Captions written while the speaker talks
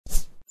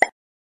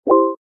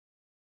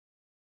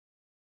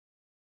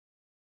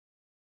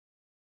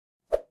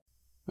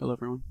Hello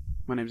everyone,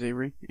 my name is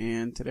Avery,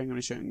 and today I'm going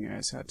to show you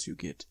guys how to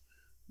get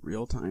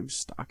real-time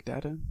stock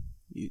data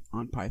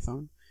on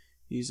Python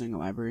using a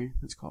library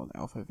that's called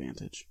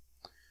AlphaVantage.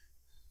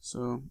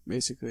 So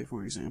basically,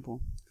 for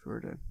example, if you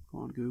were to go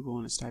on Google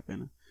and just type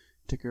in a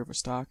ticker of a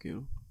stock,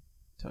 it'll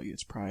tell you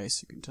its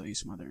price, it can tell you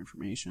some other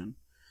information,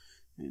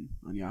 and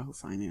on Yahoo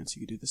Finance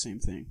you can do the same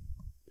thing.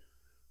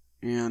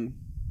 And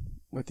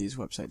what these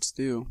websites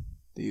do,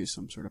 they use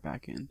some sort of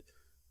backend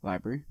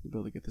library to be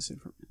able to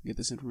get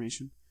this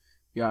information.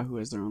 Yahoo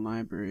has their own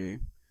library,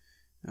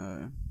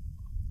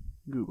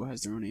 Google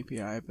has their own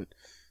API, but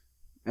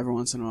every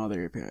once in a while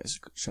their APIs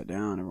shut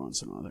down, every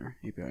once in a while their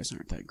APIs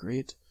aren't that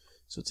great.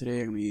 So today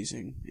I'm going to be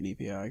using an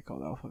API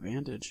called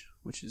AlphaVantage,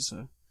 which is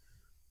a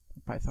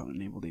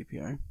Python-enabled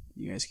API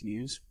you guys can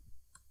use,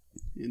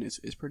 and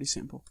it's pretty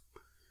simple.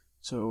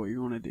 So what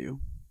you want to do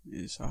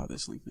is, I'll have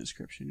this link in the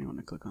description, you want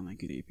to click on that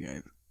Get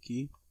API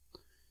key,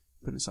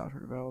 put in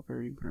software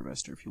developer, you can put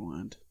investor if you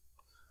want,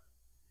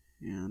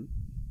 and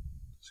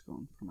just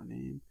go for my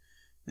name,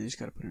 and you just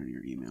got to put in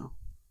your email.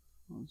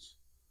 Let's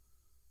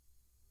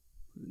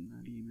put in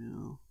that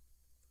email.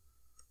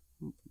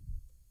 Oh,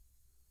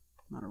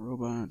 not a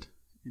robot.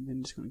 And then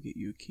it's going to get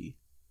you a key.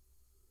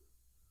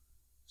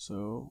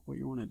 So what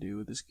you want to do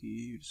with this key,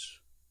 you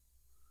just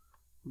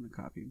want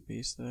to copy and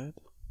paste that,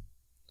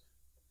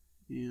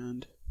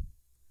 and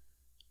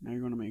now you're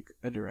going to make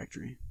a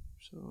directory.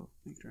 So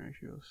make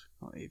directory,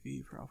 call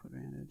AV for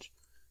AlphaVantage,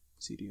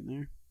 CD in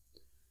there.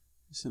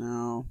 So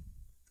now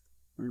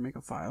we're going to make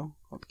a file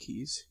called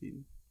keys. You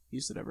can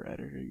use whatever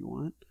editor you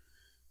want.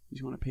 You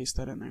just want to paste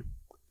that in there.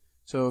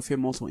 So if you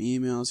have multiple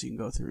emails, you can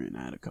go through and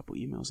add a couple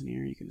emails in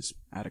here. You can just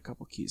add a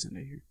couple keys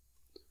into here.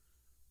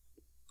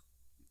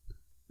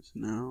 So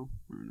now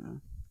we're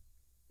going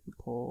to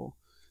pull,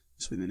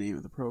 this will be the name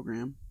of the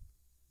program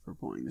for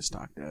pulling the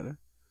stock data.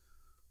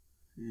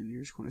 And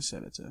you're just going to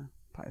set it to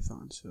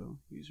Python. So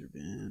user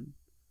bin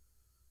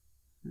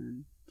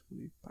and it's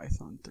going to be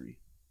Python 3.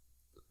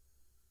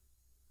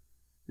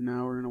 And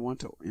now we're going to want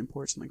to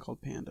import something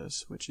called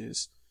pandas, which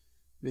is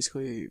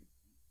basically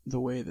the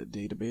way that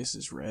database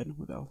is read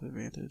with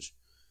AlphaVantage.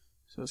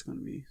 So it's going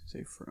to be,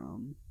 say,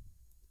 from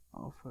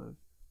AlphaVantage,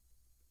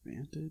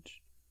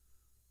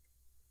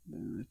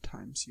 then the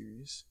time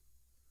series,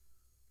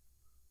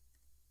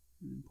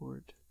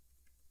 import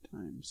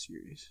time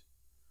series.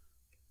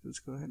 So let's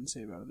go ahead and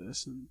save out of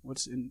this, and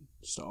let's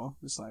install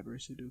this library.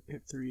 So do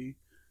pip3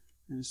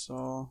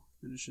 install,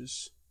 and it's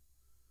just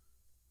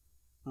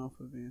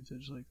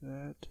AlphaVantage like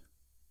that.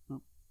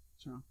 Oh,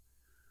 it's wrong.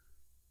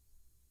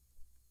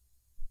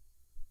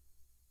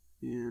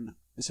 And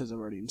it says I've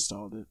already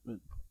installed it, but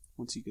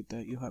once you get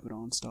that, you'll have it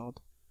all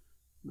installed.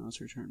 Now let's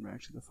return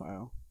back to the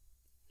file.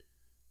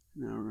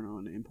 Now we're going to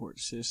want to import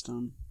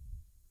system,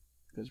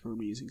 because we're going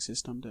to be using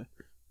system to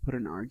put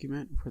an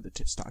argument for the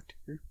stock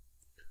ticker.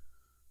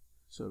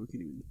 So we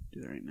can even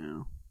do that right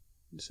now.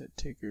 Set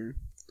ticker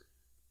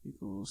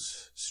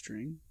equals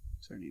string.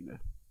 So I need to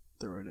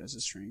throw it as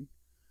a string,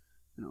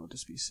 and it'll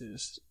just be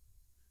sys.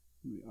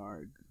 We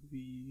arg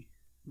v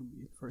will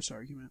be the first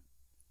argument.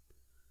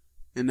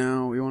 And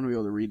now we want to be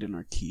able to read in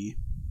our key,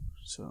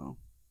 so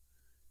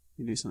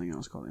you can do something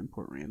else called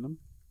import random.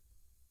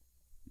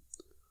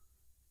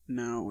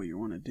 Now what you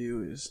want to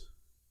do is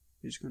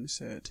you're just going to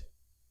set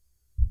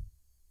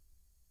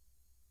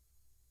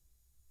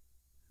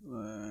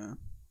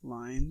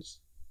lines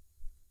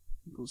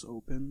equals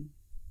open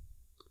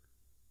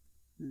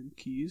and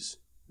keys,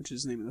 which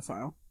is the name of the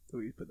file that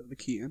we put the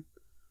key in.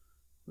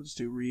 Let's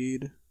do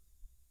read,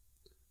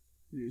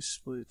 do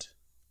split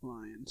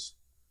lines.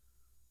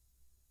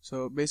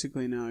 So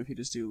basically now if you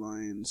just do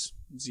lines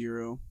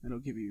 0, it'll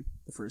give you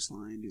the first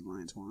line, do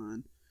lines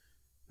 1.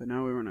 But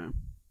now we want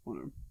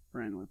to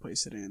randomly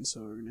place it in,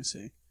 so we're going to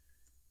say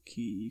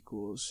key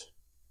equals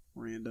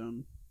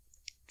random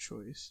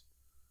choice,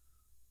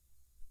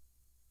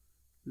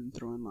 and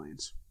throw in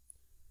lines.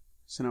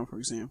 So now for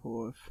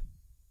example, if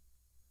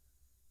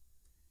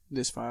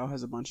this file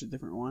has a bunch of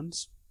different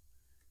ones,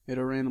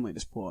 it'll randomly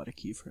just pull out a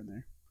key from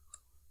there.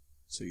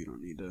 So you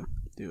don't need to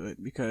do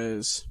it,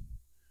 because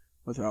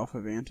with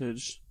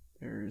AlphaVantage,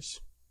 there's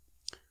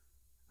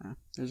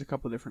a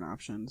couple different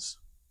options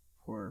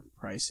for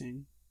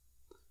pricing,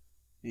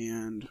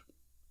 and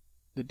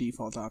the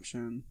default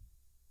option,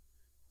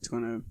 it's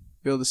going to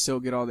be able to still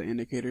get all the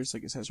indicators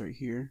like it says right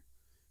here,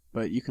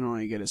 but you can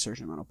only get a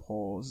certain amount of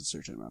polls, a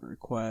certain amount of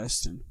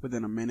requests, and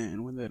within a minute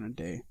and within a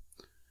day.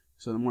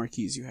 So the more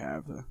keys you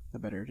have, the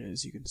better it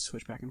is. You can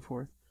switch back and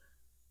forth.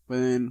 But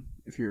then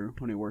if you're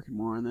only working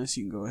more on this,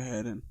 you can go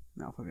ahead and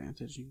in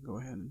AlphaVantage, you can go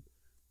ahead and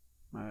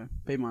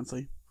pay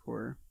monthly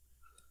for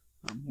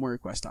more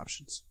request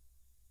options.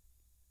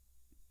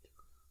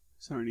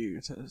 So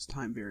it says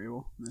time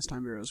variable, and this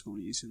time variable is going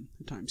to use in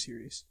the time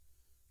series.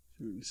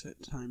 So we're going to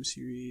set time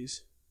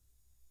series,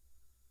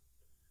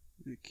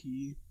 the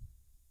key,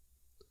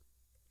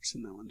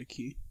 send that one to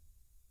key,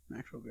 an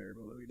actual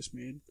variable that we just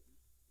made,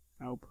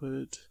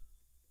 output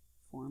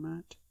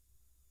format,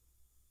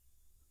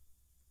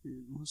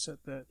 and we'll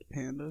set that to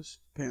pandas.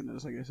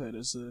 Pandas, like I said,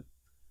 is the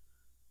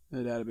the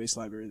database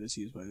library that's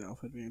used by the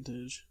Alpha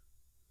Advantage.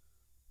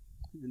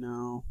 And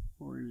now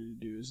what we're going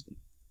to do is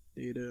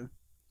data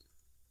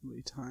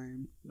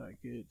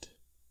time.get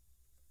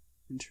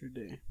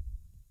intraday,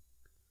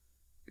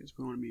 because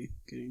we want to be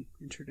getting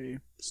intraday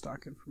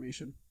stock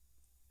information.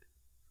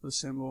 For the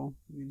symbol,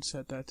 we can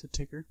set that to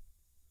ticker.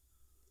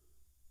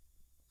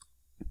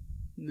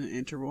 And the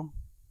interval,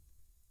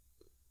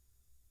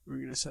 we're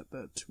going to set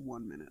that to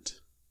 1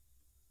 minute.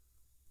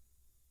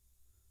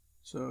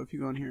 So if you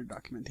go in here,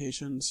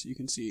 documentations, you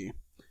can see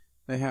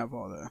they have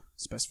all the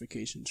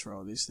specifications for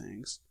all these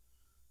things.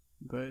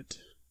 But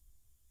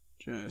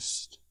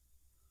just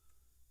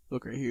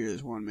look right here,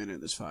 there's 1 minute,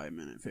 there's 5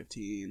 minute,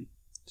 15.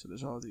 So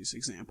there's all these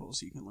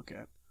examples you can look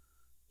at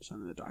just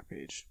under the doc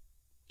page.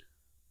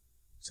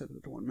 Set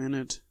it to 1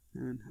 minute,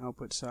 and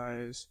output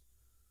size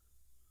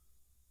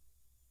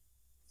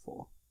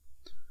full.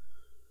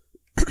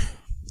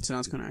 So now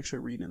it's going to actually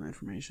read in the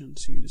information.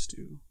 So you can just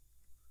do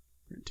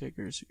print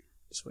ticker, so you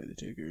display the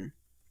ticker,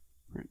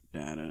 print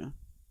data,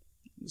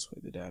 display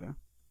the data.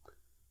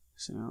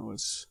 So now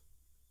let's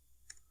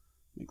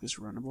make this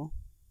runnable.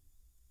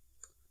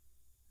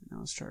 Now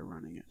let's try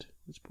running it.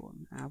 Let's pull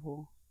an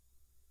apple.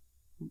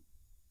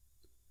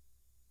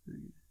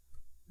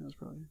 That was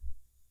probably,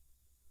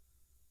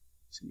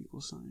 it's an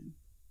equal sign.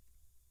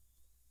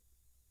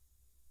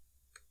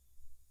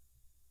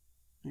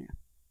 Yeah.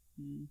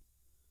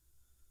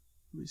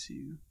 Let me see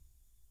you.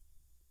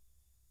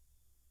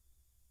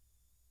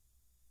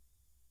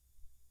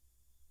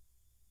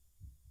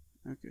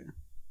 Okay.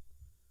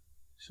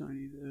 So I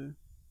need to.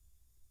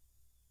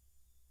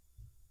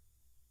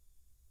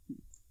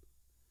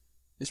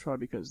 It's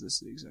probably because this is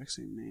the exact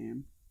same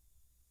name.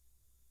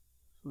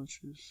 So let's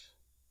just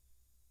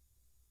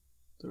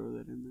throw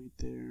that in right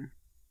there.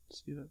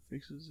 See if that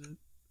fixes it.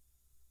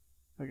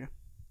 Okay.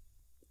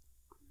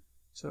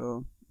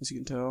 So as you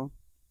can tell,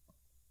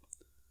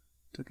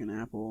 took an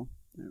apple,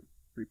 it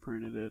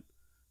reprinted it,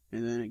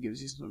 and then it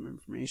gives you some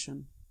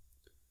information.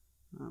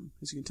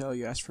 As you can tell,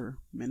 you asked for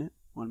minute,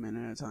 1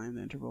 minute at a time,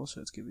 the interval, so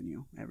it's giving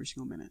you every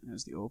single minute. It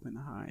has the open,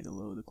 the high, the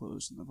low, the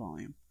close, and the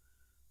volume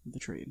of the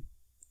trade.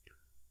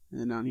 And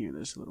then down here,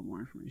 there's a little more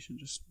information,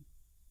 just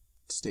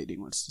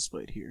stating what's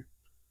displayed here.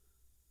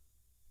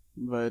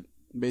 But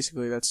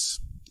basically, that's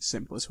the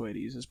simplest way to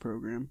use this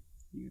program.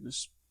 You can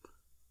just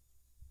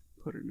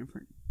put a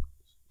different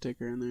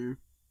ticker in there.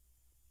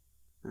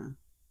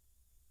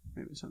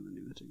 Maybe it's something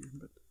new with the ticker,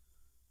 but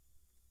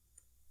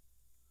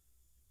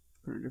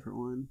put a different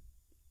one,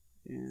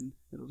 and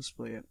it'll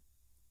display it.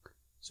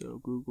 So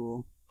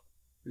Google,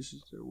 this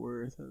is their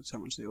worth. That's how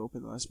much they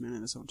open the last minute.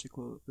 That's how much they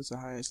close. That's the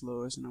highest,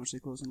 lowest, and how much they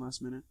close in the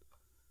last minute.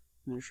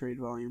 And their trade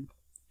volume.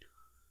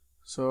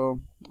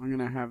 So I'm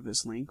gonna have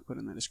this link put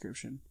in the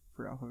description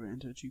for Alpha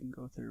Advantage. You can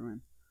go through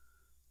and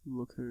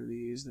look through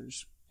these.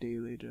 There's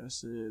daily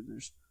adjusted.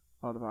 There's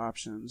a lot of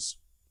options,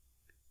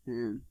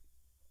 and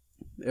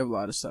they have a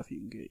lot of stuff you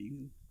can get. You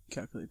can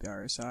calculate the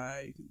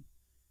RSI. You can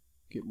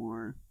get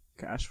more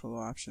cash flow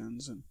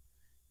options, and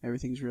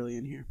everything's really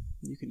in here.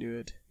 You can do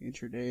it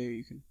intraday.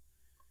 You can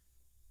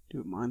do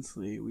it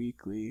monthly,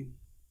 weekly,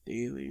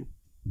 daily.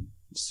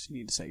 Just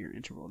need to set your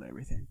interval to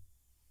everything.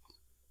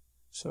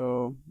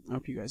 So I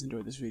hope you guys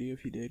enjoyed this video.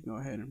 If you did, go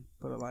ahead and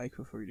put a like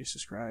before you do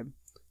subscribe.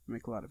 I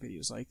make a lot of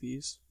videos like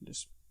these,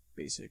 just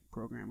basic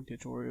programming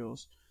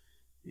tutorials.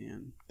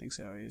 And thanks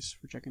always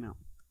for checking out.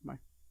 Bye.